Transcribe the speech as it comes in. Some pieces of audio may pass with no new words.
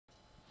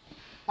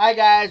Hi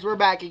guys, we're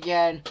back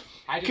again.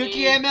 Hi to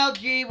Cookie me.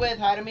 MLG with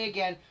Hi to Me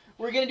again.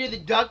 We're gonna do the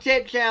duct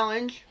tape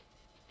challenge.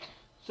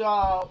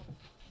 So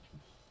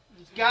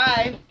this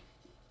guy,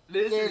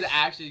 This is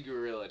actually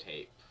Gorilla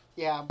Tape.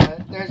 yeah,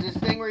 but there's this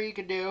thing where you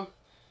can do.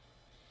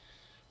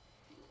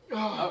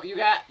 Oh, you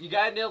got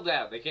it nailed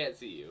down. They can't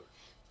see you.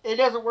 It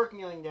doesn't work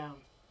kneeling down.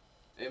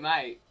 It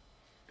might.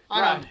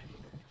 I Run. know.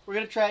 We're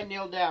gonna try it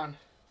kneel down.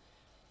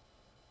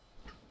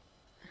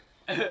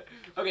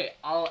 Okay,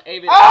 I'll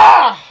aim it.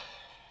 Ah!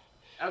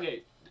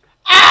 Okay.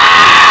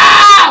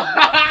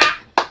 Ah!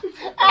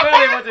 I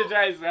really want to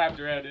try slapped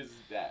around his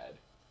dad.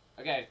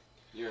 Okay,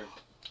 you're.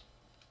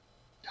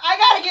 I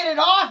gotta get it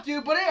off,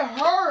 dude, but it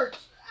hurts. Okay.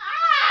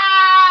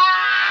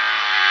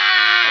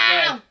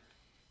 Ah!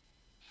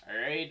 Are you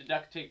ready to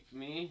duct tape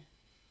me?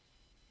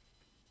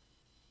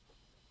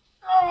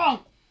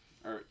 Oh!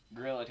 Or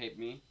Gorilla Tape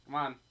me? Come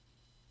on.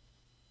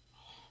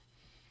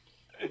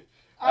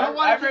 I don't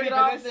want I'm to ready take it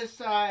for off this. this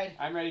side.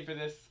 I'm ready for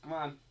this. Come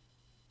on.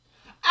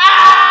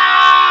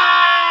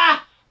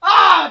 Ah!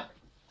 Ah!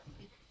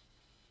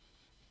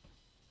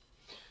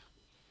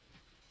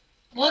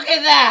 Look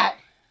at that!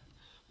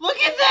 Look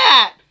at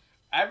that!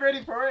 I'm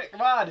ready for it.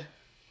 Come on.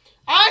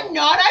 I'm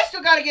not. I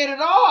still gotta get it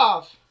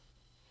off.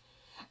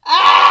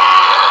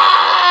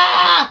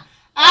 Ah!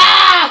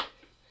 Ah!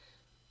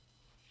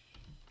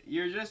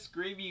 You're just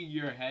screaming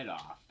your head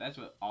off. That's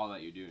all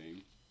that you're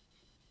doing.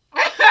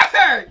 It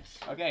hurts!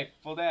 Okay,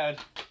 pull down.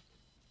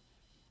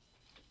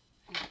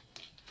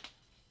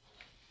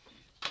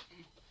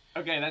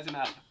 Okay, that's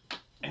enough.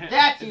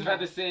 That's it's about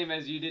the same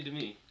as you did to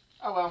me.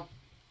 Oh well.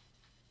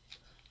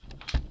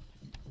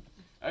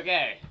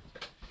 Okay.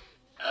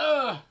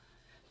 Ugh.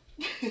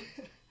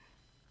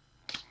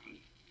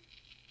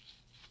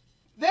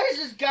 There's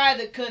this guy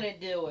that couldn't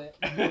do it.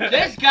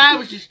 This guy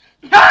was just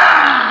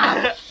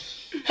ah!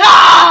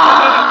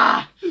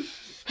 Ah!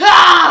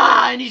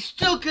 Ah! And he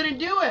still couldn't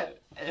do it.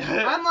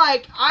 I'm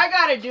like, I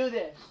gotta do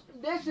this.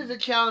 This is a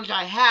challenge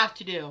I have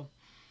to do.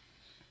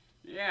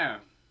 Yeah.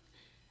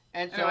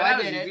 And so Anyway, I that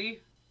was did it. easy.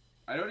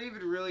 I don't even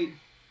really.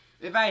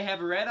 If I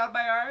have red on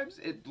my arms,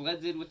 it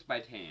blends in with my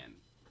tan.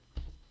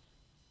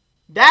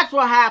 That's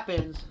what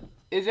happens.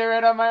 Is there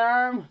red on my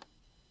arm?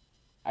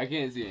 I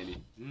can't see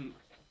any.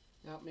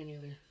 Not me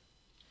neither.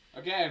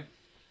 Okay.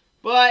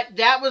 But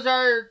that was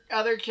our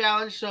other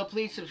challenge, so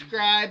please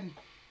subscribe,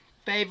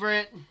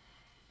 favorite.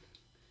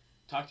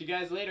 Talk to you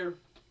guys later.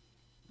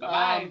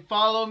 Bye-bye.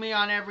 Follow me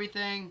on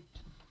everything.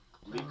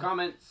 Leave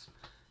comments.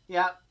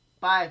 Yep.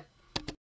 Bye.